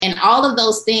all of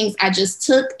those things I just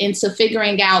took into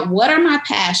figuring out what are my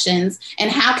passions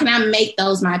and how can I make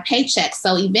those my paychecks.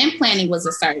 So event planning was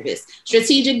a service.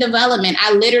 Strategic development,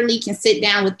 I literally can sit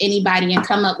down with anybody and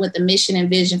come up with a mission and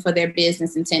vision for their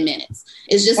business in 10 minutes.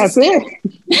 It's just That's a skill.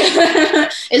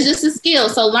 it. It's just a skill.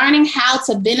 So learning how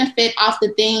to benefit off the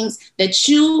things that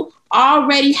you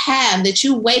already have, that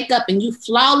you wake up and you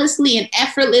flawlessly and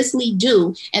effortlessly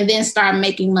do, and then start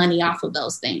making money off of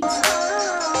those things.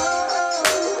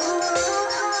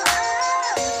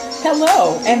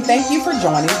 Hello, and thank you for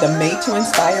joining the Made to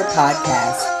Inspire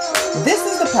podcast. This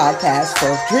is the podcast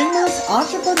for dreamers,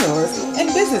 entrepreneurs,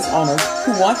 and business owners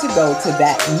who want to go to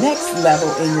that next level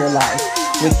in your life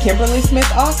with Kimberly Smith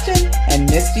Austin and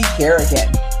Misty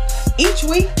Kerrigan. Each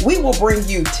week, we will bring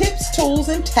you tips, tools,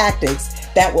 and tactics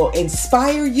that will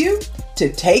inspire you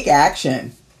to take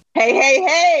action.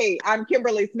 Hey, I'm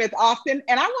Kimberly Smith Austin,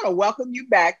 and I want to welcome you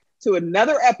back to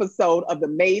another episode of the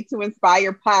Made to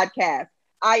Inspire podcast.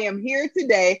 I am here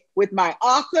today with my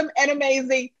awesome and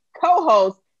amazing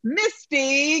co-host,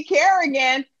 Misty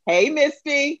Kerrigan. Hey,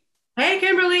 Misty. Hey,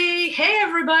 Kimberly. Hey,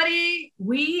 everybody.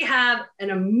 We have an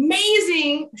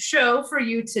amazing show for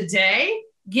you today.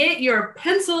 Get your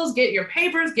pencils, get your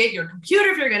papers, get your computer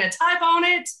if you're going to type on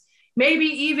it. Maybe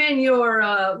even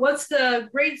your, what's the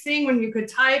great thing when you could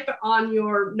type on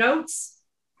your notes?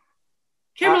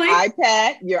 Kimberly?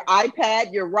 Your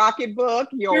iPad, your Rocketbook.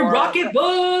 Your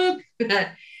Rocketbook.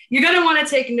 You're going to want to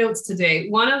take notes today.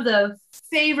 One of the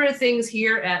favorite things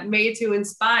here at Made to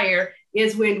Inspire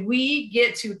is when we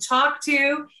get to talk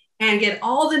to and get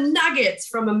all the nuggets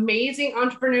from amazing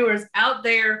entrepreneurs out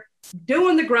there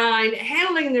doing the grind,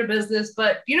 handling their business.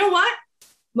 But you know what?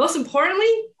 Most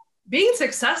importantly, being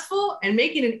successful and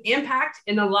making an impact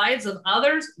in the lives of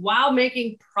others while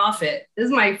making profit. This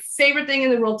is my favorite thing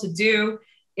in the world to do,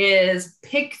 is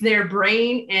pick their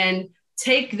brain and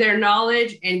take their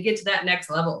knowledge and get to that next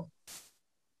level.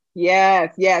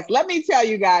 Yes. Let me tell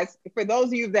you guys, for those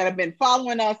of you that have been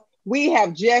following us, we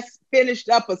have just finished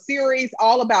up a series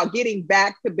all about getting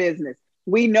back to business.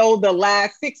 We know the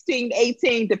last 16,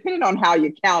 18, depending on how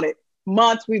you count it,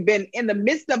 months, we've been in the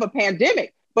midst of a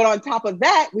pandemic. But on top of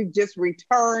that, we've just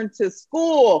returned to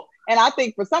school. And I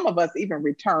think for some of us, even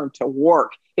returned to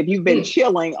work if you've been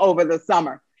chilling over the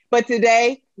summer. But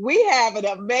today, we have an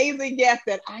amazing guest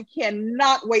that I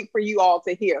cannot wait for you all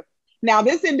to hear. Now,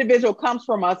 this individual comes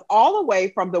from us all the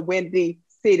way from the Windy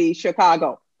City,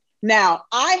 Chicago. Now,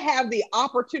 I have the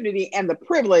opportunity and the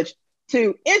privilege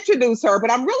to introduce her,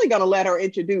 but I'm really going to let her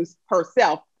introduce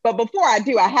herself. But before I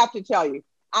do, I have to tell you,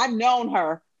 I've known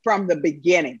her from the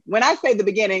beginning. When I say the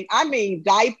beginning, I mean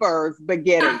diapers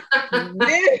beginning.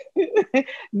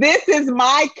 This is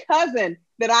my cousin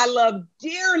that I love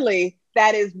dearly,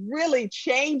 that is really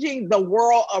changing the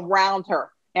world around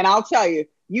her. And I'll tell you,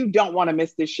 you don't want to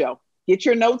miss this show. Get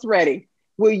your notes ready.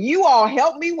 Will you all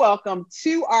help me welcome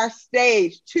to our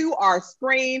stage, to our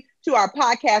screen, to our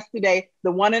podcast today,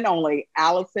 the one and only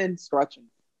Allison Strutchens.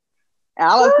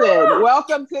 Allison,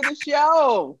 welcome to the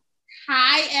show.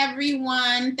 Hi,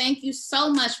 everyone. Thank you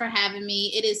so much for having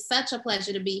me. It is such a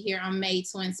pleasure to be here on Made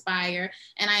to Inspire.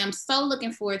 And I am so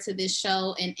looking forward to this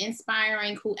show and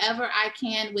inspiring whoever I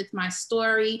can with my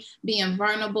story, being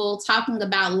vulnerable, talking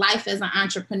about life as an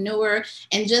entrepreneur,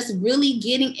 and just really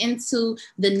getting into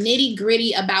the nitty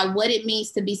gritty about what it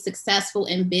means to be successful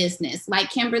in business. Like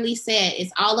Kimberly said,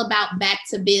 it's all about back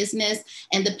to business.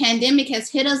 And the pandemic has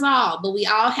hit us all, but we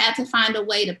all had to find a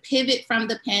way to pivot from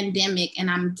the pandemic. And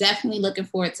I'm definitely looking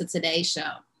forward to today's show.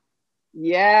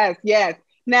 Yes.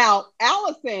 Now,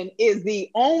 Allison is the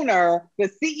owner, the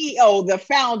CEO, the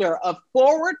founder of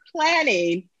Forward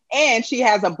Planning, and she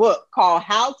has a book called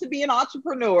How to Be an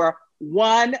Entrepreneur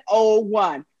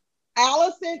 101.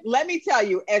 Allison, let me tell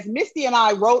you, as Misty and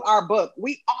I wrote our book,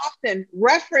 we often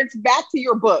reference back to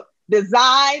your book,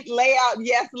 Design, Layout,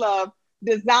 yes, love,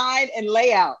 Design and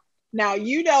Layout. Now,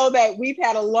 you know that we've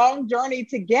had a long journey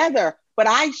together, but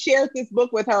I shared this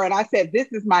book with her and I said, this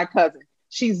is my cousin.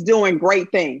 She's doing great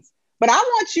things. But I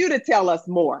want you to tell us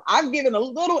more. I've given a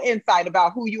little insight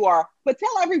about who you are, but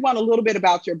tell everyone a little bit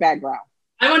about your background.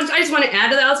 I just want to add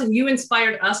to that, Allison, you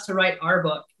inspired us to write our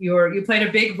book. You played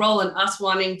a big role in us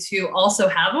wanting to also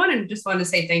have one, and just wanted to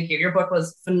say thank you. Your book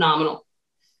was phenomenal.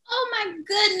 Oh my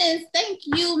goodness. Thank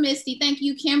you, Misty. Thank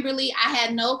you, Kimberly. I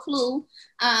had no clue.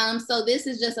 So this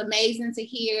is just amazing to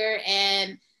hear.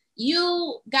 And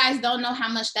you guys don't know how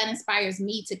much that inspires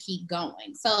me to keep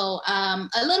going. So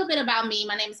a little bit about me.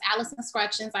 My name is Allison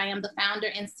Scrutchins. I am the founder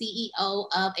and CEO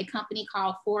of a company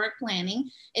called Forward Planning.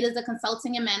 It is a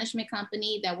consulting and management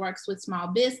company that works with small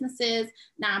businesses,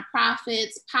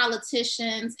 nonprofits,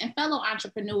 politicians, and fellow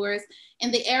entrepreneurs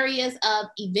in the areas of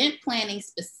event planning,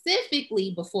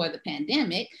 specifically before the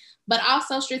pandemic, but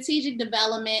also strategic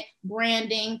development,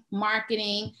 branding,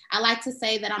 marketing. I like to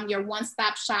say that I'm your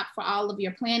one-stop shop for all of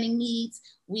your planning needs.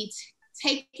 We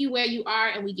take you where you are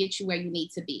and we get you where you need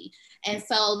to be. And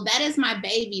so that is my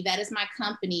baby. That is my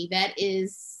company. That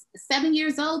is 7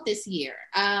 years old this year.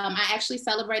 I actually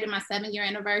celebrated my 7-year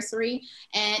anniversary,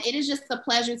 and it is just a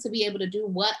pleasure to be able to do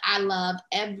what I love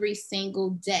every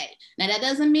single day. Now, that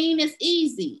doesn't mean it's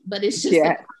easy, but it's just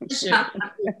a pleasure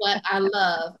to do what I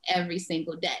love every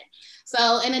single day.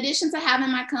 So in addition to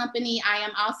having my company, I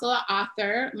am also an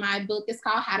author. My book is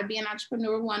called How to Be an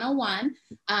Entrepreneur 101,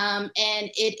 and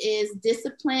it is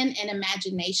discipline and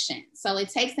imagination. So it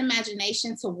takes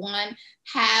imagination to, one,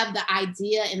 have the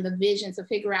idea and the vision to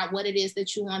figure out what it is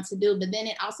that you want to do, but then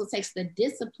it also takes the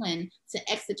discipline to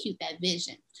execute that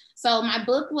vision. So my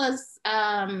book was,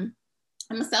 I'm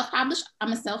a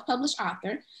self-published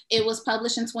author. It was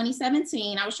published in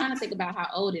 2017. I was trying to think about how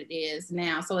old it is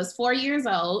now. So it's 4 years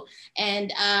old,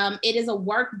 and it is a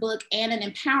workbook and an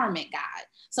empowerment guide.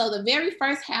 So the very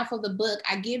first half of the book,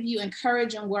 I give you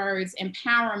encouraging words,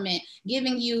 empowerment,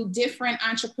 giving you different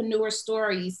entrepreneur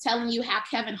stories, telling you how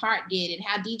Kevin Hart did it,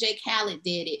 how DJ Khaled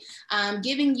did it,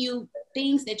 giving you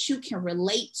things that you can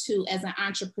relate to as an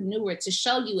entrepreneur to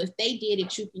show you if they did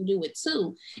it, you can do it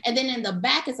too. And then in the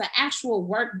back is an actual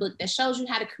workbook that shows you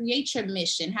how to create your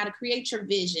mission, how to create your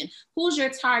vision, who's your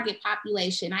target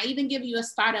population. I even give you a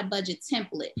startup budget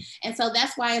template. And so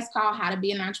that's why it's called How to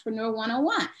Be an Entrepreneur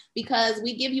 101, because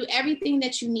we give you everything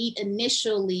that you need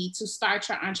initially to start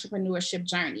your entrepreneurship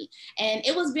journey. And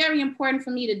it was very important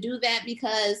for me to do that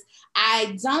because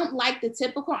I don't like the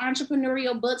typical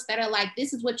entrepreneurial books that are like,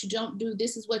 this is what you don't do,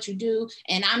 this is what you do,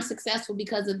 and I'm successful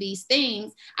because of these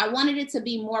things. I wanted it to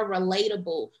be more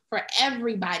relatable for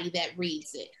everybody that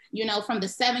reads it, you know, from the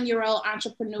 7-year-old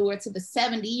entrepreneur to the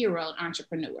 70-year-old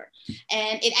entrepreneur.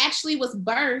 And it actually was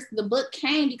birthed, the book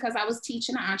came because I was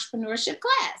teaching an entrepreneurship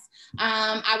class.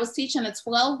 I was teaching a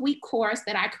 12-week course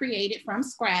that I created from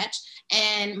scratch,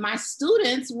 and my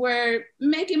students were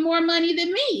making more money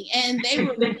than me, and they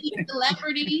were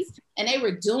celebrities, and they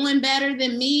were doing better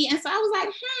than me. And so I was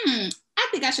like, I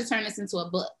think I should turn this into a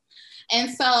book. And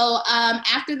so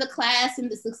after the class and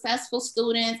the successful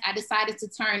students, I decided to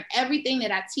turn everything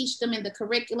that I teach them in the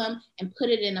curriculum and put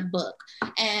it in a book.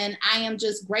 And I am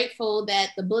just grateful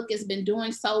that the book has been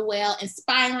doing so well,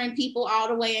 inspiring people all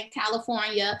the way in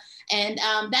California. And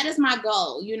that is my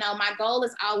goal. You know, my goal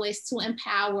is always to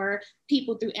empower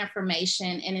people through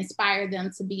information and inspire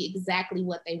them to be exactly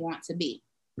what they want to be.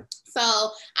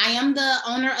 So I am the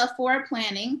owner of Forward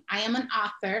Planning. I am an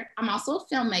author. I'm also a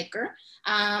filmmaker.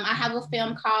 I have a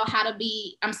film called My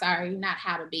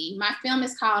film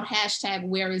is called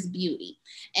 #WhereIsBeauty.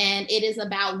 And it is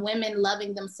about women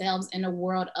loving themselves in a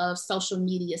world of social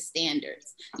media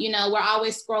standards. You know, we're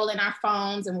always scrolling our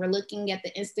phones and we're looking at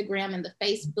the Instagram and the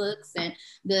Facebooks and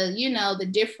the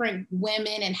different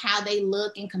women and how they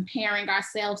look and comparing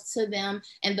ourselves to them.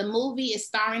 And the movie is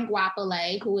starring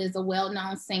Guapale, who is a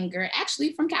well-known singer,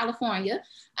 actually from California.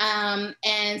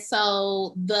 And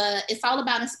so it's all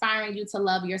about inspiring you to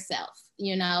love yourself,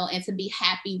 you know, and to be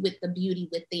happy with the beauty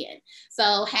within.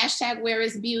 So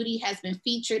 #WhereIsBeauty has been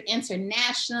featured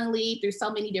internationally through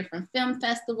so many different film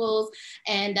festivals.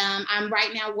 And I'm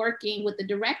right now working with the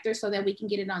director so that we can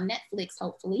get it on Netflix,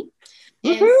 hopefully.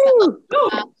 And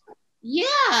so,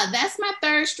 yeah, that's my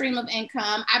third stream of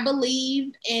income. I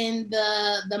believe in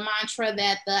the mantra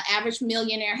that the average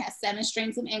millionaire has 7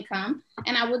 streams of income,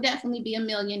 and I will definitely be a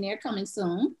millionaire coming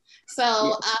soon.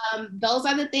 So those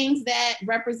are the things that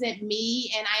represent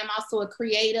me, and I am also a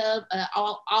creative,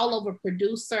 all over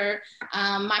producer.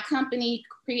 My company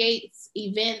creates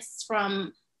events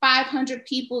from 500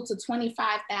 people to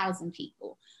 25,000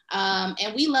 people.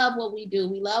 And we love what we do.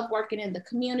 We love working in the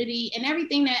community, and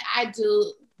everything that I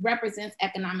do represents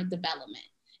economic development.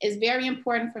 It's very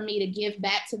important for me to give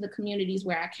back to the communities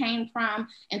where I came from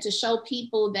and to show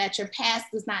people that your past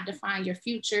does not define your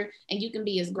future and you can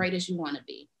be as great as you want to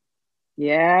be.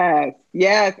 Yes.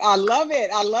 I love it.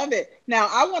 I love it. Now,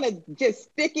 I want to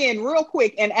just stick in real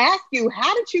quick and ask you,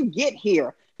 how did you get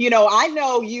here? You know, I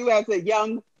know you as a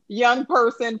young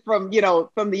person from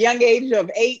the young age of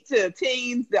 8 to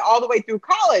teens all the way through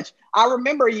college. I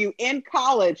remember you in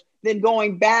college, then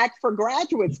going back for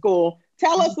graduate school.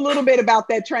 Tell us a little bit about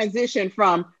that transition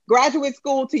from graduate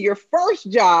school to your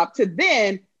first job to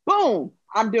then, boom,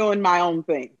 I'm doing my own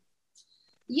thing?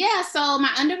 Yeah, so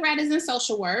my undergrad is in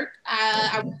social work.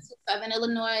 I went to Southern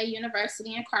Illinois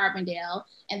University in Carbondale,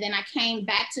 and then I came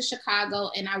back to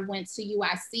Chicago and I went to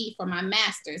UIC for my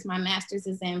master's. My master's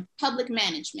is in public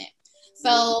management.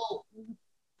 So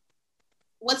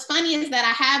what's funny is that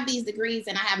I have these degrees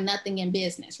and I have nothing in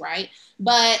business, right?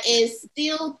 But it's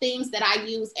still things that I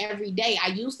use every day. I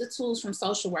use the tools from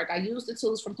social work. I use the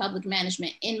tools from public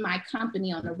management in my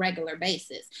company on a regular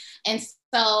basis. And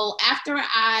so after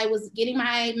I was getting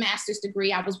my master's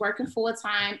degree, I was working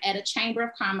full-time at a Chamber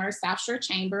of Commerce, South Shore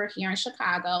Chamber here in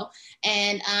Chicago,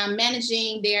 and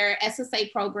managing their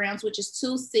SSA programs, which is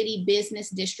 2 city business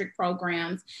district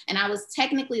programs. And I was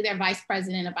technically their vice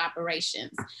president of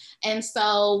operations. And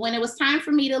so when it was time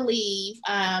for me to leave,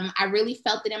 I really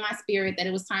felt it in my spirit that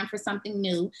it was time for something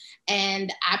new.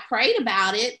 And I prayed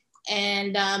about it.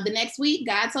 And the next week,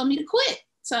 God told me to quit.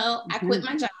 So I quit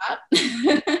my job.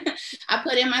 I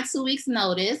put in my 2 weeks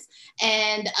notice.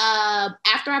 And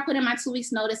after I put in my 2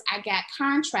 weeks notice, I got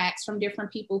contracts from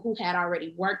different people who had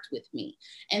already worked with me.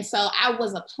 And so I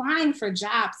was applying for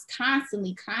jobs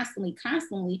constantly,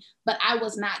 but I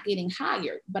was not getting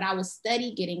hired. But I was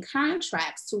steady getting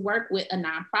contracts to work with a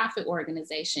nonprofit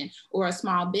organization or a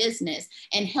small business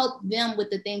and help them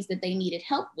with the things that they needed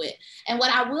help with. And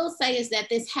what I will say is that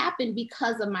this happened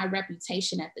because of my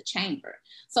reputation at the chamber.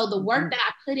 So the work that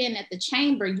I put in at the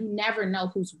chamber, you never know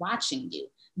who's watching you.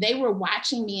 They were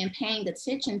watching me and paying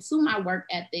attention to my work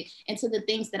ethic and to the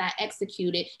things that I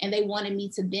executed. And they wanted me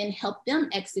to then help them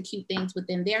execute things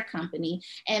within their company.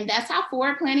 And that's how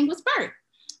Forward Planning was birthed.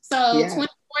 So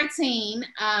 2014,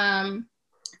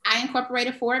 I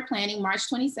incorporated Forward Planning March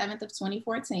 27th of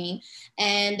 2014.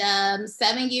 And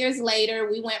 7 years later,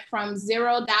 we went from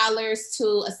 $0 to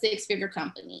a 6-figure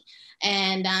company.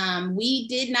 And we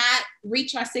did not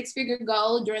reach our 6-figure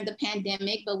goal during the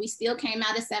pandemic, but we still came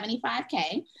out at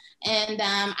 75K. And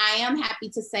I am happy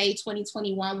to say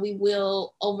 2021, we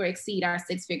will over exceed our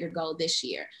 6-figure goal this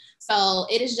year. So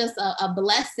it is just a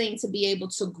blessing to be able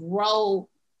to grow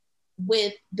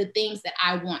with the things that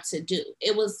I want to do.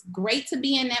 It was great to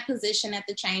be in that position at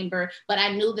the chamber, but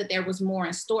I knew that there was more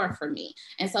in store for me.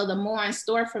 And so the more in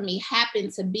store for me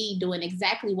happened to be doing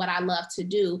exactly what I love to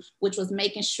do, which was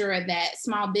making sure that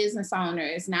small business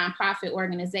owners, nonprofit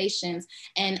organizations,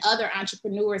 and other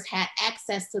entrepreneurs had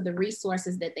access to the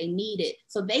resources that they needed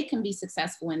so they can be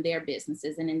successful in their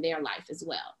businesses and in their life as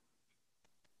well.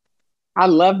 I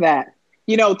love that.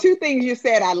 You know, 2 things you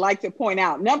said I'd like to point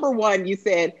out. Number one, you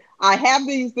said, I have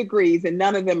these degrees and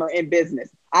none of them are in business.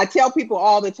 I tell people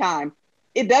all the time,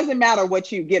 it doesn't matter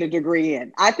what you get a degree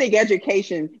in. I think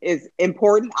education is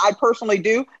important. I personally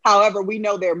do. However, we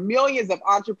know there are millions of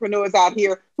entrepreneurs out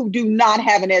here who do not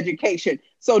have an education.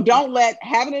 So don't let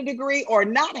having a degree or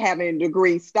not having a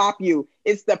degree stop you.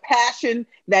 It's the passion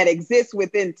that exists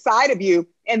within inside of you.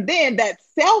 And then that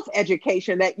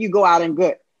self-education that you go out and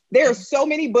get. There are so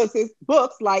many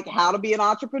books like How to Be an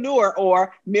Entrepreneur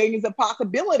or Millions of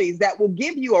Possibilities that will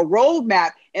give you a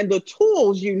roadmap and the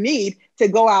tools you need to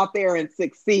go out there and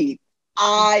succeed.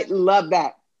 I love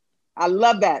that. I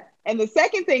love that. And the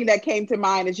second thing that came to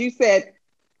mind is you said,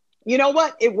 you know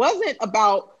what? It wasn't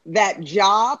about that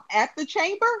job at the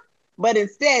chamber, but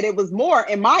instead it was more,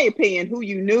 in my opinion, who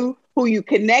you knew, who you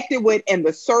connected with, and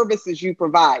the services you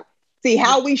provide. See,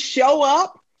 how we show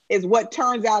up is what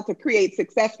turns out to create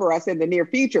success for us in the near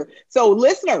future. So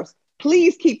listeners,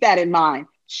 please keep that in mind.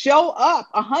 Show up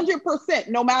 100%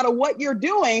 no matter what you're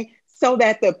doing so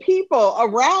that the people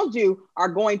around you are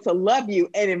going to love you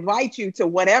and invite you to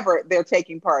whatever they're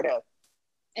taking part of.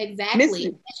 Exactly.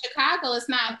 In Chicago, it's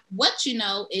not what you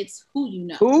know, it's who you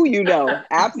know. Who you know.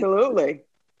 Absolutely.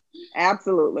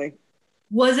 Absolutely.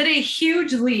 Was it a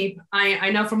huge leap? I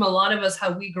know from a lot of us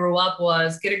how we grew up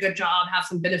was get a good job, have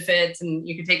some benefits, and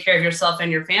you can take care of yourself and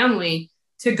your family,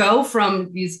 to go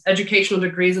from these educational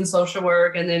degrees in social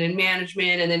work and then in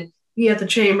management and then be at the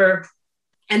chamber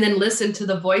and then listen to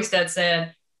the voice that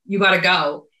said, you got to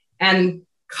go, and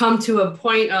come to a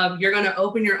point of you're going to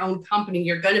open your own company.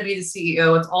 You're going to be the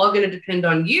CEO. It's all going to depend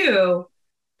on you.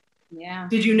 Yeah.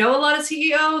 Did you know a lot of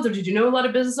CEOs or did you know a lot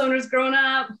of business owners growing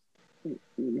up?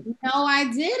 No, I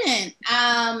didn't.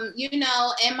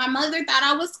 And my mother thought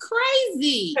I was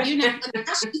crazy, but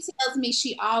now she tells me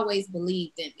she always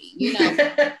believed in me,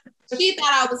 she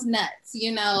thought I was nuts,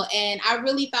 and I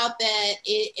really thought that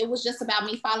it was just about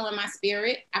me following my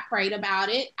spirit. I prayed about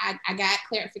it. I got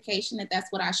clarification that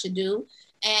that's what I should do.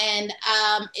 And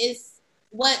it's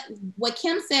what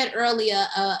Kim said earlier,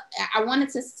 I wanted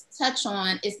to touch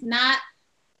on. It's not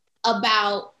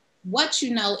about what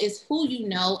you know is who you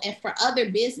know. And for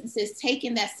other businesses,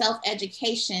 taking that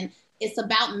self-education, it's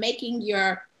about making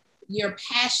your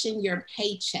passion your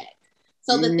paycheck.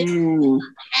 So the things you're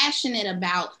passionate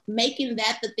about, making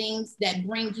that the things that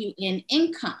bring you in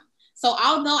income. So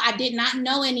although I did not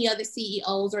know any other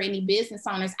CEOs or any business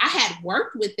owners, I had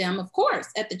worked with them, of course,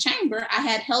 at the chamber. I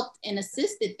had helped and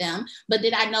assisted them, but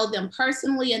did I know them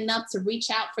personally enough to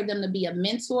reach out for them to be a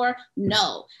mentor?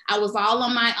 No, I was all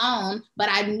on my own, but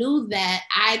I knew that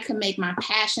I could make my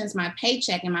passions my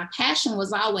paycheck. And my passion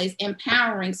was always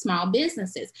empowering small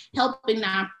businesses, helping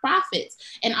nonprofits,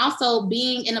 and also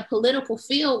being in a political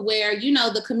field where, you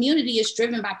know, the community is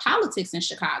driven by politics in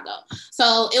Chicago.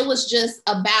 So it was just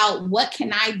about, what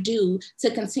can I do to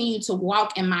continue to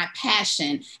walk in my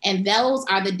passion? And those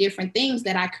are the different things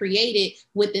that I created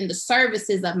within the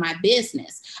services of my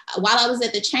business. While I was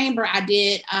at the chamber, I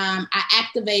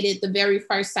activated the very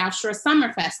first South Shore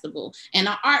Summer Festival and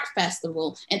an art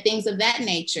festival and things of that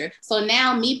nature. So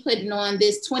now me putting on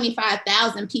this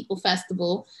 25,000 people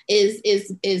festival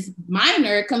is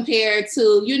minor compared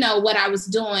to, you know, what I was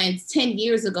doing 10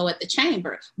 years ago at the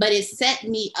chamber, but it set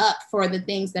me up for the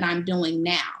things that I'm doing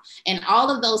now. And all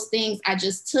of those things I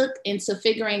just took into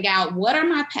figuring out what are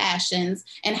my passions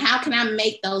and how can I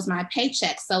make those my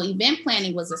paychecks. So event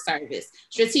planning was a service.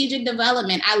 Strategic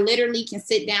development, I literally can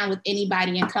sit down with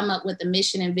anybody and come up with a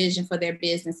mission and vision for their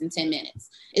business in 10 minutes.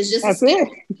 It's just a skill.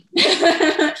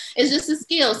 It's just a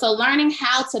skill. So learning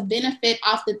how to benefit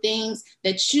off the things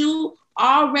that you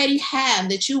already have,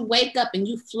 that you wake up and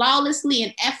you flawlessly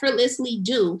and effortlessly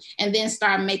do, and then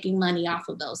start making money off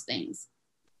of those things.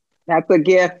 That's a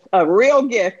gift, a real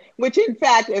gift, which in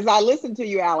fact, as I listen to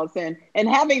you, Allison, and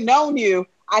having known you,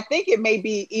 I think it may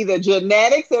be either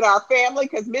genetics in our family,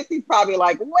 because Missy's probably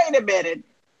like, wait a minute,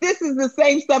 this is the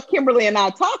same stuff Kimberly and I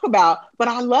talk about, but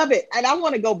I love it. And I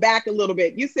want to go back a little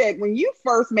bit. You said when you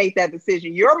first made that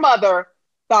decision, your mother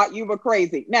thought you were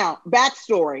crazy. Now,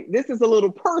 backstory, this is a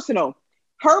little personal.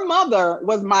 Her mother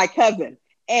was my cousin.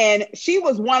 And she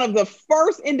was one of the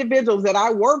first individuals that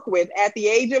I worked with at the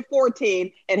age of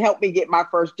 14 and helped me get my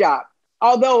first job.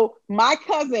 Although my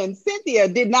cousin Cynthia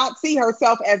did not see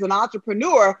herself as an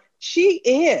entrepreneur, she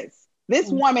is. This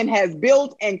woman has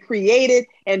built and created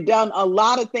and done a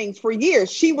lot of things for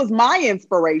years. She was my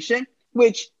inspiration,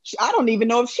 which I don't even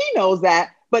know if she knows that.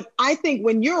 But I think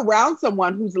when you're around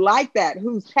someone who's like that,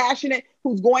 who's passionate,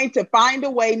 who's going to find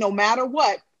a way no matter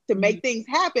what to make things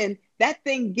happen, that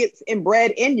thing gets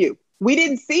inbred in you. We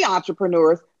didn't see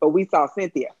entrepreneurs, but we saw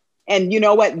Cynthia. And you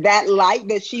know what? That light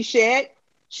that she shed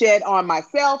on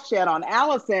myself, shed on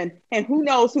Allison, and who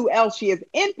knows who else she has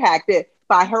impacted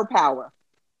by her power.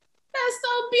 That's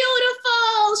so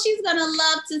beautiful. She's going to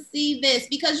love to see this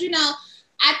because, you know,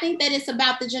 I think that it's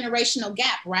about the generational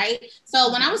gap, right?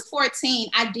 So when I was 14,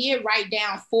 I did write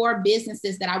down 4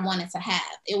 businesses that I wanted to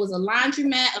have. It was a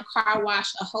laundromat, a car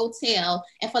wash, a hotel,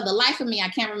 and for the life of me, I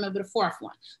can't remember the 4th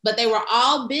one. But they were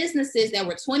all businesses that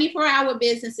were 24-hour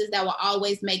businesses that will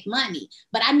always make money.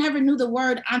 But I never knew the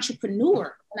word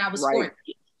entrepreneur when I was 14.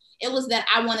 It was that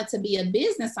I wanted to be a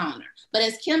business owner. But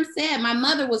as Kim said, my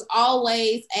mother was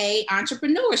always an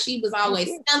entrepreneur. She was always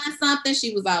selling something.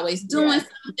 She was always doing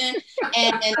something.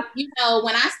 And, you know,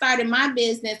 when I started my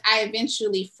business, I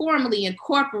eventually formally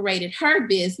incorporated her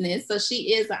business. So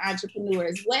she is an entrepreneur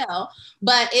as well.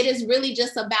 But it is really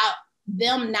just about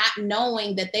them not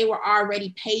knowing that they were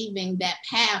already paving that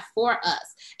path for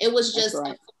us. It was just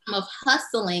of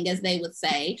hustling, as they would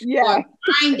say, or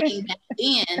finding that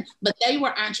in, but they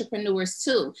were entrepreneurs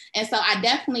too. And so I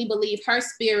definitely believe her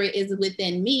spirit is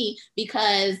within me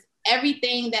because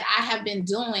everything that I have been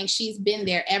doing, she's been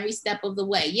there every step of the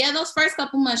way. Yeah, those first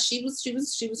couple months, she was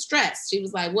stressed. She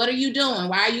was like, what are you doing?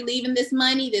 Why are you leaving this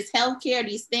money, this healthcare,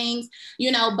 these things,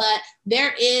 you know, but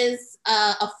there is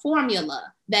a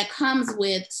formula that comes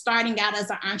with starting out as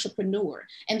an entrepreneur.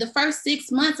 And the first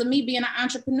 6 months of me being an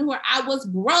entrepreneur, I was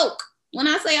broke. When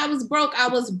I say I was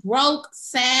broke,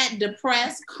 sad,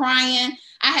 depressed, crying.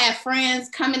 I had friends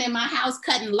coming in my house,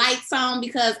 cutting lights on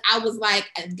because I was like,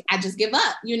 I just give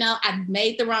up. You know, I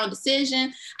made the wrong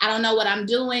decision. I don't know what I'm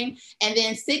doing. And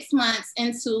then 6 months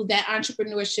into that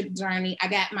entrepreneurship journey, I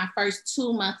got my first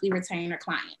 2 monthly retainer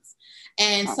clients.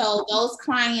 And so those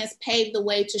clients paved the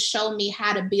way to show me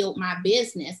how to build my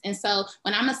business. And so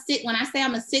when I say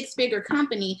I'm a 6-figure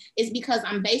company, it's because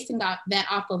I'm basing that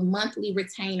off of monthly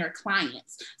retainer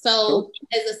clients. So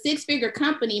as a 6-figure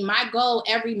company, my goal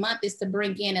every month is to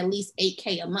bring in at least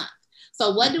 $8K a month. So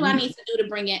what do I need to do to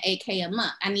bring in $8K a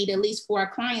month? I need at least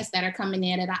 4 clients that are coming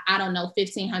in at, I don't know,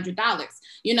 $1,500,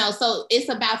 you know? So it's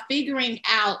about figuring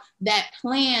out that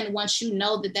plan once you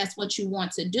know that that's what you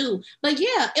want to do. But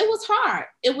yeah, it was hard.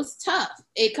 It was tough.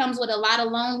 It comes with a lot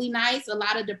of lonely nights, a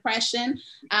lot of depression,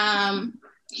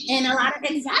 and a lot of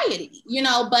anxiety, you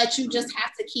know, but you just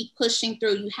have to keep pushing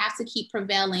through. You have to keep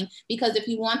prevailing, because if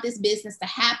you want this business to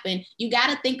happen, you got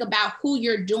to think about who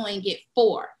you're doing it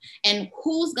for and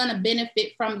who's going to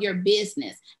benefit from your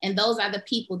business. And those are the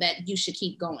people that you should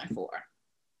keep going for.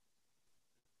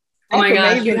 Oh my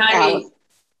gosh, you had me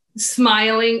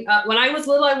smiling. When I was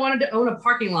little, I wanted to own a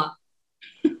parking lot.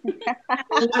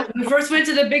 When we first went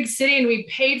to the big city and we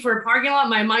paid for a parking lot,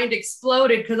 my mind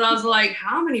exploded, because I was like,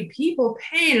 how many people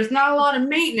pay? There's not a lot of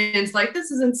maintenance. Like, this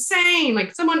is insane.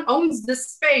 Like, someone owns this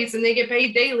space and they get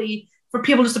paid daily for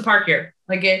people just to park here.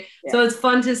 Like it. Yeah. So it's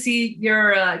fun to see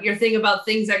your thing about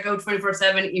things that go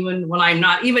 24/7, even when I'm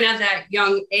not, even at that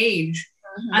young age.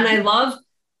 And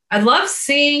I love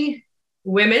seeing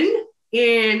women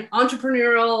in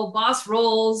entrepreneurial boss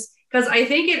roles, because I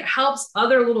think it helps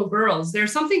other little girls.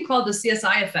 There's something called the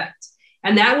CSI effect.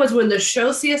 And that was when the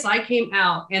show CSI came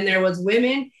out and there was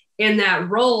women in that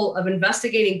role of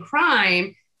investigating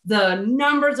crime. The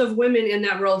numbers of women in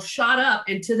that role shot up.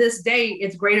 And to this day,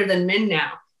 it's greater than men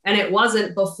now. And it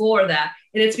wasn't before that.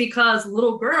 And it's because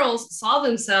little girls saw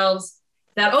themselves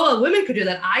that, oh, women could do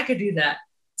that. I could do that.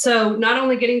 So not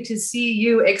only getting to see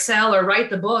you excel or write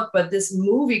the book, but this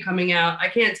movie coming out, I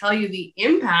can't tell you the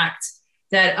impact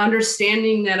that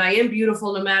understanding that I am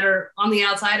beautiful no matter on the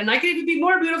outside, and I can even be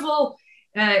more beautiful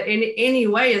in any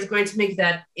way, is going to make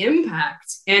that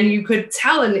impact. And you could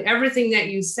tell in everything that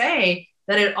you say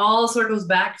that it all circles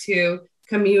back to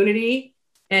community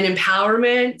and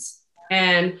empowerment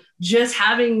and just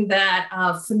having that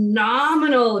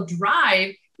phenomenal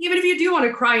drive. Even if you do want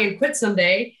to cry and quit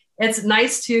someday, it's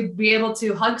nice to be able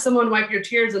to hug someone, wipe your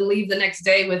tears, and leave the next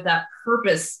day with that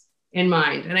purpose in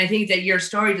mind. And I think that your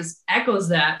story just echoes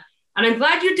that. And I'm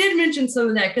glad you did mention some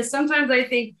of that, because sometimes I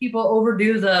think people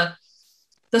overdo the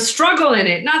struggle in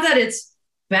it. Not that it's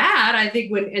bad. I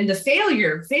think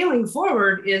failing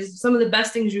forward is some of the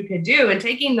best things you could do, and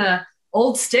taking the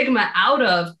old stigma out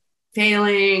of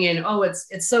failing and, oh,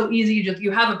 it's so easy.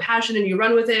 You have a passion and you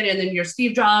run with it, and then you're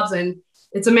Steve Jobs and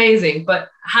it's amazing. But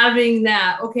having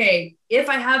that, okay, if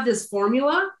I have this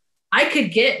formula, I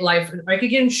could get life, I could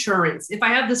get insurance. If I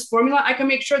have this formula, I can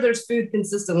make sure there's food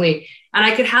consistently. And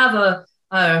I could have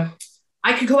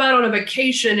I could go out on a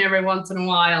vacation every once in a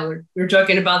while. We were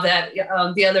joking about that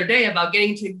the other day, about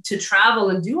getting to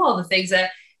travel and do all the things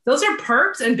that, those are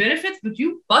perks and benefits, but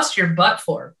you bust your butt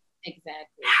for.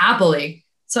 Exactly. Happily.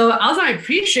 So Alison, I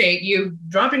appreciate you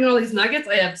dropping all these nuggets.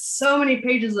 I have so many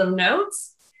pages of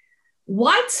notes.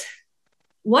 What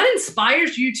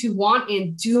inspires you to want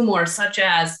and do more, such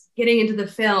as getting into the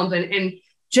film and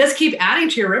just keep adding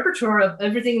to your repertoire of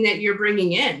everything that you're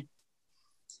bringing in?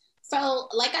 So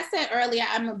like I said earlier,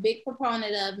 I'm a big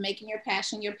proponent of making your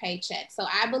passion your paycheck. So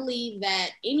I believe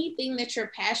that anything that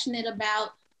you're passionate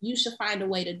about, you should find a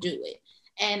way to do it.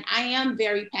 And I am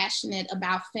very passionate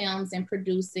about films and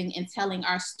producing and telling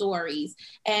our stories.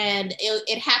 And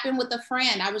it happened with a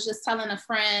friend. I was just telling a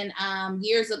friend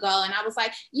years ago, and I was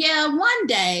like, yeah, one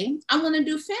day I want to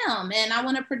do film and I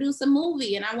want to produce a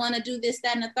movie and I want to do this,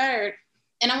 that, and the third.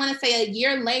 And I want to say a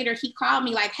year later, he called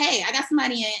me like, hey, I got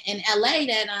somebody in LA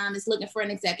that is looking for an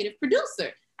executive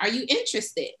producer. Are you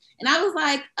interested? And I was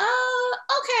like,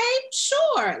 okay,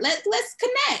 sure. Let's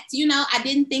connect. You know, I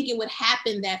didn't think it would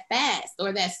happen that fast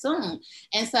or that soon.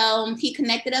 And so he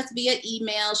connected us via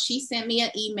email. She sent me an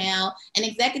email. An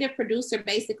executive producer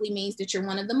basically means that you're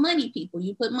one of the money people.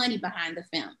 You put money behind the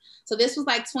film. So this was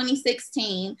like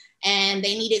 2016, and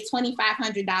they needed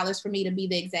 $2,500 for me to be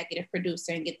the executive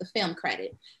producer and get the film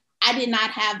credit. I did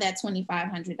not have that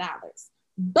 $2,500,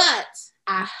 but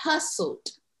I hustled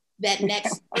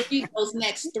those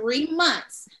next 3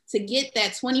 months to get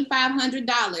that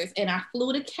 $2,500. And I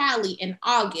flew to Cali in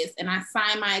August and I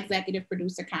signed my executive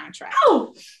producer contract.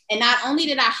 Oh. And not only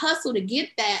did I hustle to get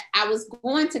that, I was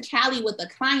going to Cali with a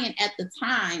client at the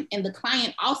time. And the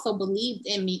client also believed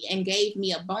in me and gave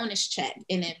me a bonus check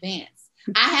in advance.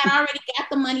 I had already got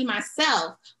the money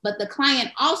myself, but the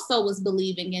client also was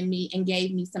believing in me and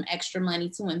gave me some extra money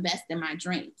to invest in my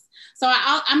dreams. So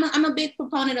I'm a big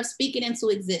proponent of speaking into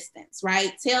existence,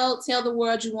 right? Tell the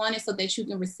world you want it so that you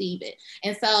can receive it.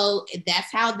 And so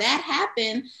that's how that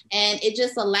happened. And it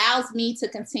just allows me to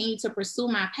continue to pursue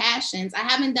my passions. I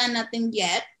haven't done nothing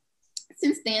yet.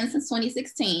 since then, since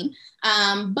 2016.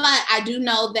 But I do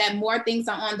know that more things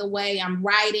are on the way. I'm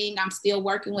writing, I'm still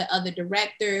working with other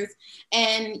directors.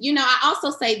 And, you know, I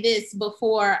also say this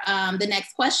before the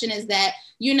next question is that,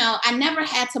 you know, I never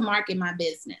had to market my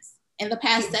business. In the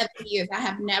past 7 years, I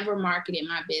have never marketed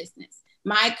my business.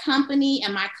 My company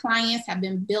and my clients have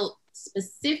been built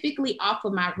specifically off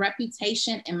of my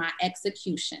reputation and my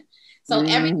execution. So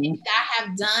everything that I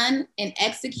have done and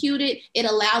executed, it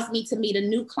allows me to meet a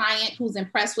new client who's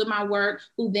impressed with my work,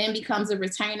 who then becomes a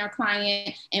retainer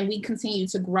client, and we continue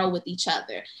to grow with each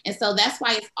other. And so that's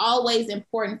why it's always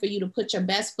important for you to put your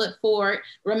best foot forward.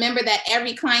 Remember that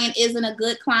every client isn't a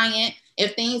good client.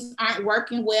 If things aren't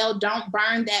working well, don't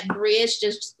burn that bridge.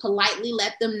 Just politely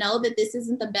let them know that this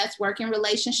isn't the best working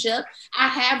relationship. I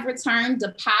have returned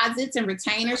deposits and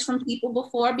retainers from people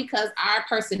before because our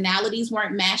personalities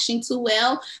weren't mashing too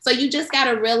well. So you just got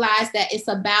to realize that it's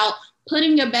about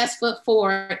putting your best foot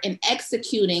forward and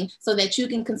executing so that you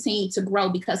can continue to grow,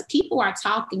 because people are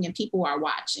talking and people are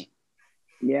watching.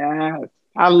 Yes,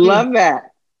 I love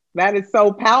that. That is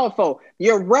so powerful.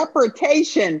 Your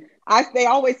reputation, they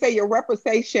always say your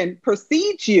reputation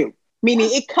precedes you, meaning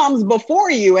it comes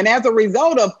before you. And as a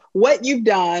result of what you've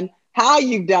done, how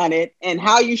you've done it, and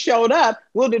how you showed up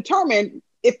will determine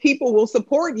if people will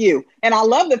support you. And I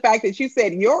love the fact that you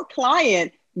said your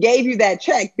client gave you that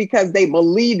check because they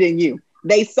believed in you.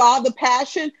 They saw the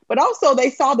passion, but also they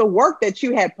saw the work that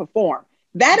you had performed.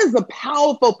 That is a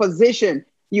powerful position,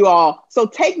 you all. So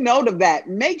take note of that.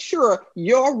 Make sure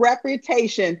your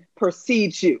reputation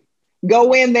precedes you.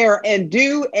 Go in there and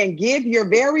do and give your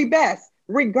very best,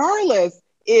 regardless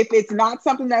if it's not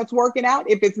something that's working out.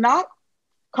 If it's not,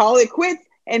 call it quits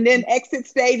and then exit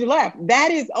stage left.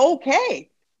 That is okay.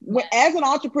 As an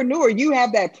entrepreneur, you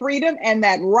have that freedom and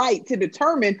that right to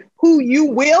determine who you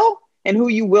will and who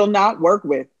you will not work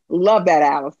with. Love that,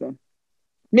 Allison.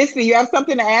 Misty, you have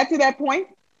something to add to that point?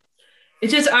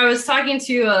 It's just, I was talking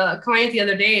to a client the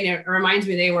other day, and it reminds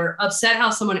me they were upset how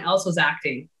someone else was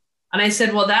acting. And I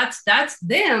said, well, that's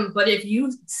them. But if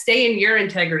you stay in your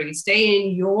integrity, stay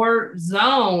in your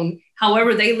zone,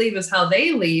 however they leave is how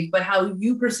they leave, but how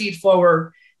you proceed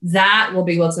forward, that will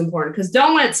be what's important. Because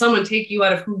don't let someone take you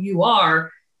out of who you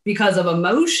are because of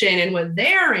emotion and what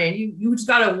they're in. You just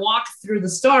got to walk through the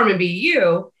storm and be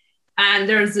you. And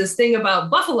there's this thing about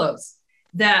buffaloes,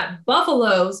 that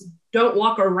buffaloes don't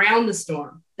walk around the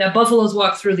storm, that buffaloes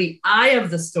walk through the eye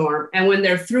of the storm. And when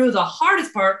they're through the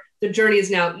hardest part, the journey is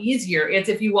now easier. It's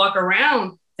if you walk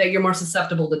around that you're more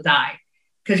susceptible to die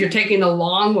because you're taking the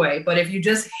long way. But if you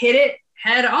just hit it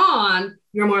head on,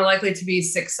 you're more likely to be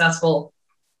successful.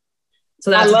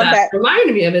 So that's what that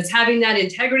reminded me of, is having that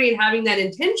integrity and having that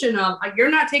intention of,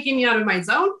 you're not taking me out of my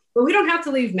zone, but we don't have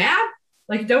to leave mad.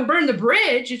 Like, don't burn the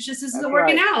bridge. It's just, this isn't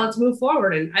working out. Let's move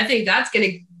forward. And I think that's going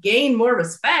to gain more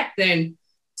respect than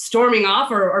storming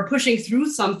off or pushing through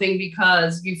something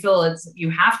because you feel you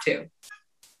have to.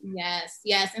 Yes,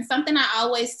 yes. And something I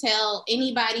always tell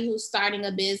anybody who's starting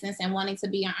a business and wanting to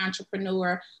be an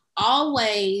entrepreneur,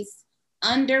 always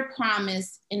under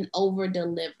promise and over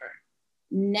deliver.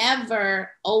 Never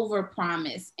over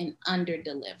promise and under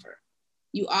deliver.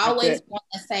 You always want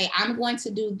to say, I'm going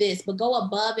to do this, but go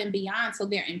above and beyond so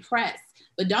they're impressed.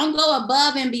 But don't go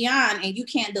above and beyond and you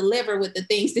can't deliver with the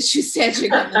things that you said you're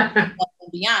going to do above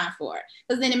and beyond for,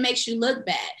 because then it makes you look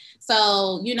bad.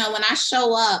 So, you know, when I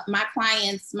show up, my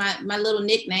clients, my little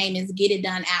nickname is Get It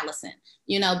Done Allison,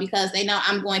 you know, because they know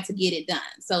I'm going to get it done.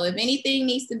 So if anything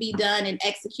needs to be done and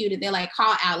executed, they're like,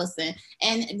 call Allison.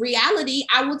 And reality,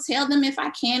 I will tell them if I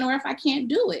can or if I can't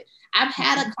do it. I've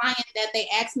had a client that they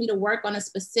asked me to work on a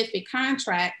specific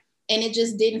contract and it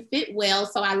just didn't fit well.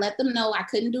 So I let them know I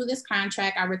couldn't do this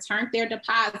contract. I returned their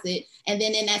deposit. And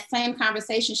then in that same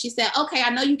conversation, she said, okay, I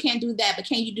know you can't do that, but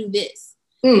can you do this?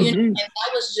 Mm-hmm. You know, and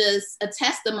that was just a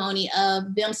testimony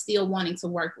of them still wanting to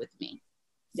work with me.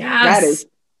 Yes. That is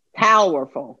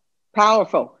powerful,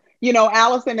 powerful. You know,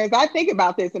 Allison, as I think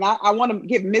about this, and I want to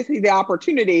give Missy the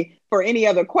opportunity for any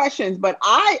other questions, but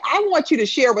I want you to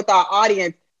share with our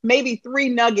audience maybe 3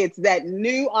 nuggets that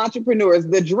new entrepreneurs,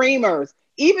 the dreamers,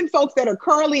 even folks that are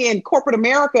currently in corporate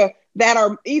America that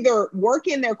are either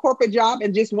working their corporate job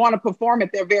and just want to perform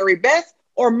at their very best,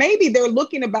 or maybe they're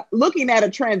looking at a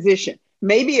transition,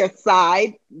 maybe a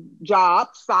side job,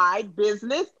 side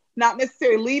business, not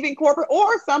necessarily leaving corporate,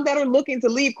 or some that are looking to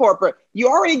leave corporate. You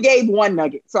already gave 1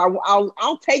 nugget, so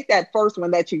I'll take that first one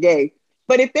that you gave.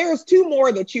 But if there's 2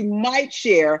 more that you might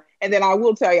share, and then I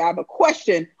will tell you I have a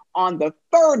question on the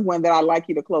 3rd one that I'd like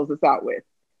you to close us out with.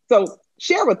 So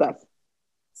share with us.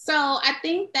 So I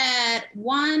think that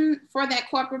one, for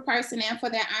that corporate person and for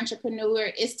that entrepreneur,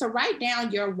 is to write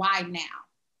down your why now.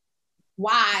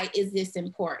 Why is this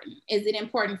important? Is it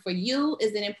important for you?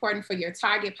 Is it important for your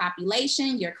target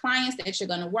population, your clients that you're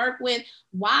going to work with?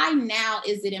 Why now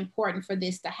is it important for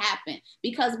this to happen?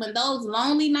 Because when those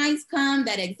lonely nights come,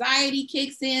 that anxiety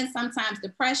kicks in, sometimes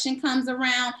depression comes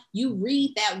around, you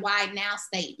read that why now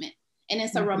statement. And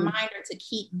it's a reminder to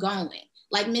keep going.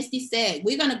 Like Misty said,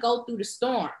 we're going to go through the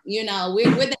storm. You know, we're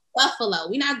the buffalo.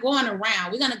 We're not going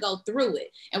around. We're going to go through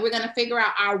it. And we're going to figure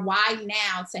out our why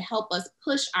now to help us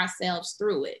push ourselves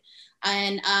through it.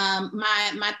 And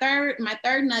my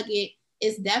third nugget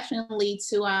is definitely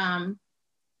to,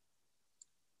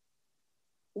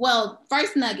 well,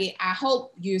 first nugget, I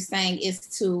hope you're saying, is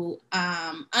to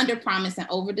under promise and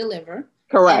over deliver.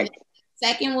 Correct.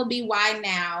 Second will be why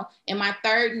now. And my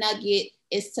third nugget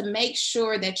is to make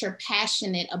sure that you're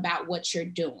passionate about what you're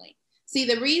doing. See,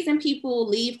 the reason people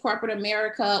leave corporate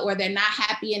America or they're not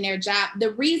happy in their job,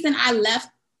 the reason I left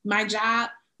my job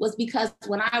was because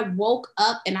when I woke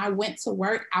up and I went to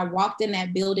work, I walked in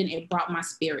that building, it brought my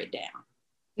spirit down.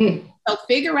 So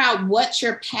figure out what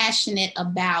you're passionate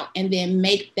about and then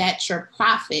make that your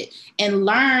profit and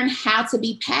learn how to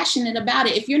be passionate about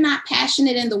it. If you're not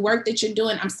passionate in the work that you're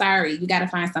doing, I'm sorry, you got to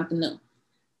find something new,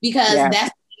 because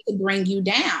that's to bring you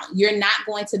down. You're not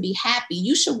going to be happy.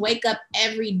 You should wake up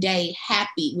every day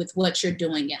happy with what you're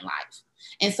doing in life.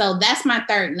 And so that's my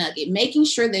third nugget, making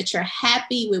sure that you're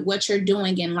happy with what you're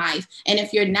doing in life. And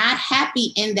if you're not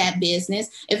happy in that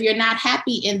business, if you're not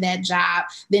happy in that job,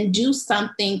 then do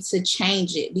something to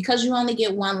change it, because you only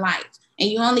get one life and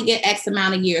you only get X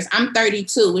amount of years. I'm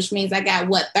 32, which means I got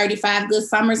 35 good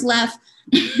summers left.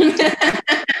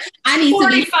 I need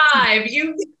 45.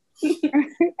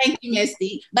 Thank you,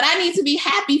 Misty. But I need to be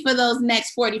happy for those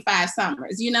next 45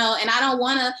 summers, you know, and I don't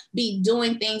want to be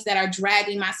doing things that are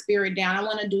dragging my spirit down. I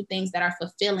want to do things that are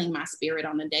fulfilling my spirit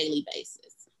on a daily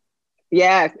basis.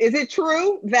 Yes. Is it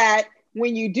true that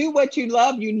when you do what you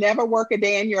love, you never work a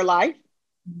day in your life?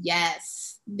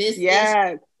 Yes. This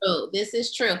is true. This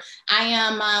is true. I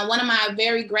am one of my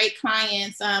very great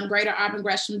clients, Greater Auburn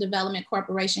Gresham Development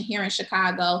Corporation here in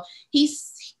Chicago. He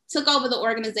took over the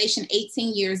organization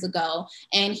 18 years ago,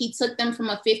 and he took them from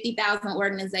a 50,000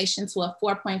 organization to a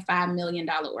 $4.5 million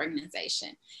organization.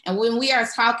 And when we are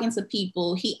talking to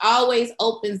people, he always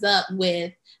opens up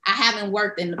with, I haven't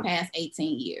worked in the past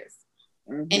 18 years.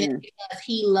 And it's because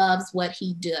he loves what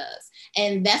he does.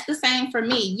 And that's the same for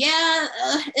me. Yeah,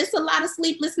 it's a lot of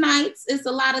sleepless nights. It's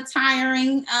a lot of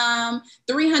tiring.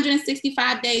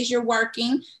 365 days you're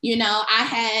working. You know, I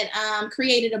had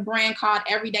created a brand called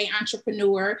Everyday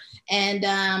Entrepreneur. And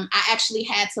I actually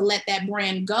had to let that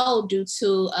brand go due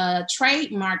to a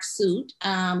trademark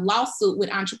lawsuit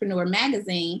with Entrepreneur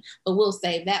Magazine. But we'll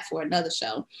save that for another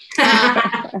show.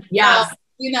 Yes.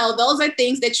 You know, those are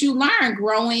things that you learn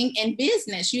growing in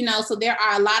business, you know, so there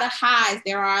are a lot of highs,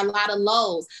 there are a lot of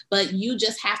lows, but you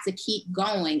just have to keep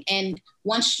going. And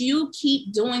once you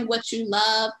keep doing what you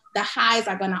love, the highs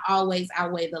are going to always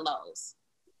outweigh the lows.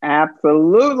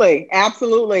 Absolutely.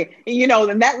 Absolutely. And, you know,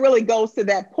 and that really goes to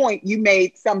that point you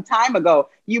made some time ago.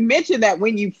 You mentioned that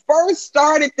when you first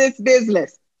started this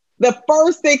business, the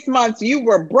first 6 months, you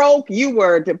were broke, you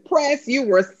were depressed, you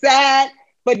were sad,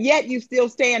 but yet you still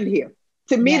stand here.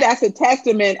 To me, that's a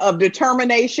testament of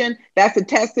determination. That's a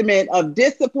testament of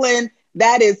discipline.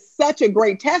 That is such a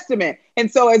great testament. And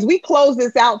so as we close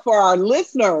this out for our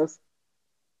listeners,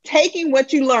 taking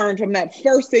what you learned from that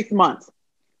first 6 months,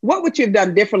 what would you have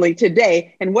done differently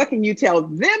today? And what can you tell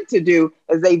them to do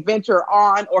as they venture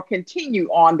on or continue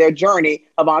on their journey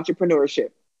of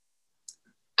entrepreneurship?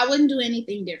 I wouldn't do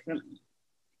anything differently.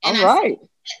 And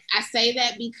I say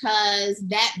that because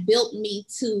that built me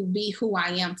to be who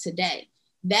I am today.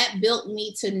 That built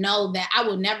me to know that I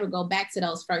will never go back to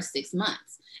those first 6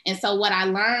 months. And so what I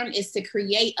learned is to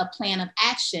create a plan of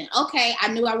action. Okay, I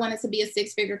knew I wanted to be a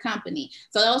 6-figure company.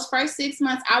 So those first 6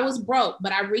 months, I was broke,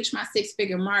 but I reached my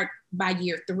 6-figure mark by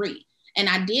year 3. And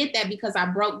I did that because I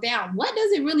broke down. What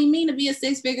does it really mean to be a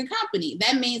 6-figure company?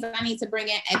 That means I need to bring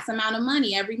in X amount of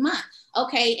money every month.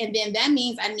 Okay. And then that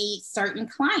means I need certain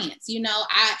clients. You know,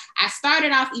 I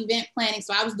started off event planning,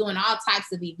 so I was doing all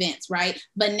types of events, right?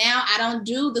 But now I don't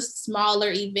do the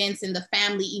smaller events and the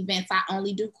family events. I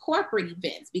only do corporate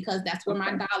events because that's where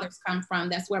my dollars come from.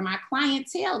 That's where my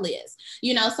clientele is,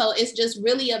 you know, so it's just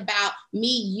really about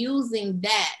me using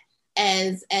that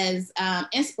as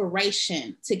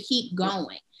inspiration to keep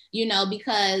going, you know,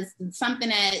 because something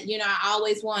that, you know, I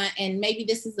always want, and maybe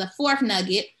this is the fourth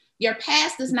nugget, your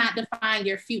past does not define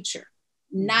your future,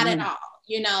 not at all.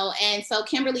 And so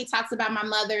Kimberly talks about my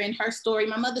mother and her story.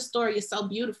 My mother's story is so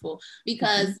beautiful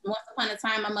because once upon a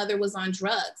time, my mother was on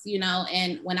drugs,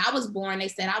 and when I was born, they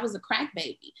said I was a crack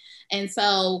baby. And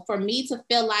so for me to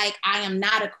feel like I am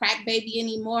not a crack baby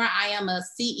anymore, I am a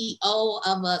CEO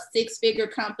of a 6-figure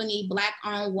company,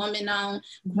 Black-owned, woman-owned,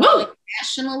 growing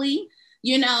nationally,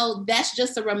 that's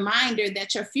just a reminder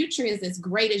that your future is as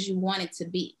great as you want it to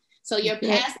be. So your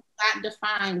past does not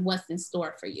define what's in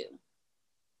store for you.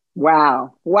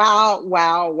 Wow. Wow.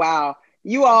 Wow. Wow.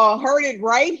 You all heard it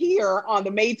right here on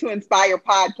the Made to Inspire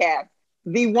podcast.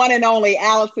 The one and only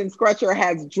Allison Scrutcher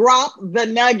has dropped the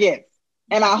nuggets,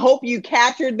 and I hope you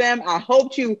captured them. I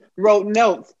hope you wrote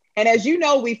notes. And as you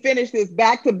know, we finished this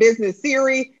Back to Business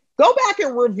series. Go back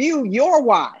and review your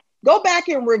why. Go back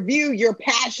and review your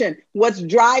passion, what's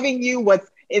driving you,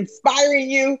 what's inspiring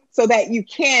you, so that you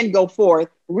can go forth,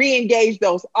 re-engage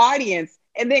those audience,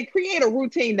 and then create a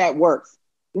routine that works.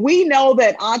 We know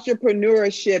that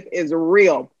entrepreneurship is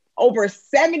real. Over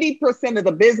 70% of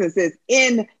the businesses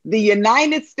in the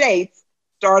United States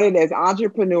started as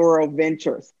entrepreneurial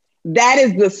ventures. That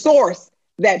is the source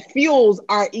that fuels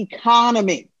our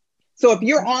economy. So if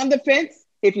you're on the fence,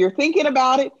 if you're thinking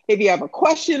about it, if you have a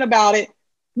question about it,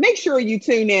 make sure you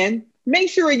tune in. Make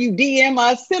sure you DM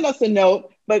us, send us a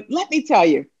note. But let me tell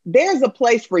you, there's a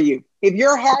place for you. If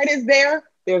your heart is there,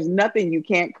 there's nothing you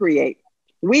can't create.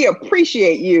 We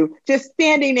appreciate you just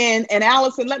standing in. And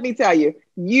Allison, let me tell you,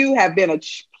 you have been a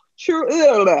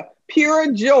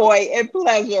pure joy and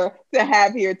pleasure to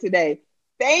have here today.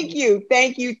 Thank you.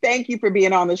 Thank you. Thank you for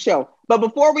being on the show. But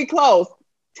before we close,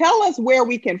 tell us where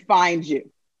we can find you.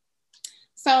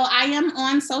 So I am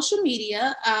on social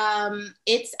media.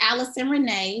 It's Allison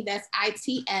Renee. That's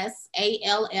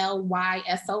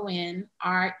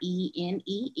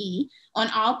ITSALLYSONRENEE on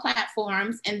all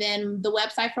platforms. And then the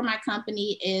website for my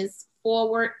company is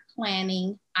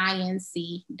forwardplanninginc.com.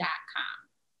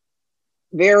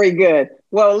 Very good.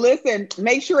 Well, listen,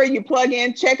 make sure you plug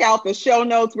in, check out the show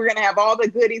notes. We're going to have all the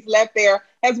goodies left there,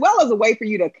 as well as a way for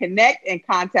you to connect and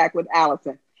contact with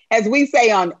Allison. As we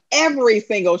say on every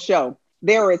single show,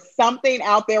 there is something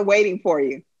out there waiting for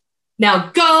you.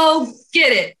 Now go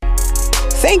get it.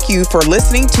 Thank you for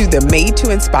listening to the Made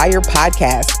to Inspire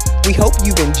podcast. We hope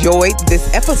you've enjoyed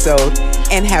this episode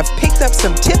and have picked up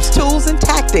some tips, tools, and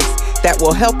tactics that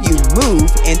will help you move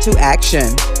into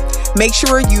action. Make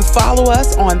sure you follow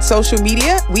us on social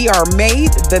media. We are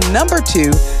Made, the number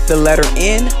 2, the letter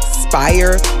N,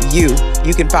 Inspire You.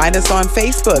 You can find us on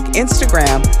Facebook,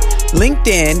 Instagram,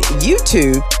 LinkedIn,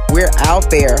 YouTube. We're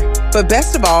out there. But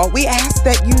best of all, we ask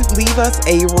that you leave us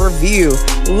a review.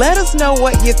 Let us know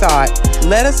what you thought.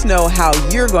 Let us know how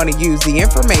you're going to use the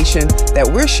information that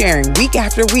we're sharing week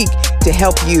after week to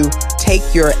help you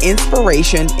take your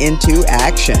inspiration into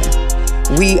action.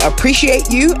 We appreciate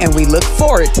you, and we look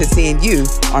forward to seeing you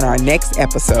on our next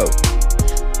episode.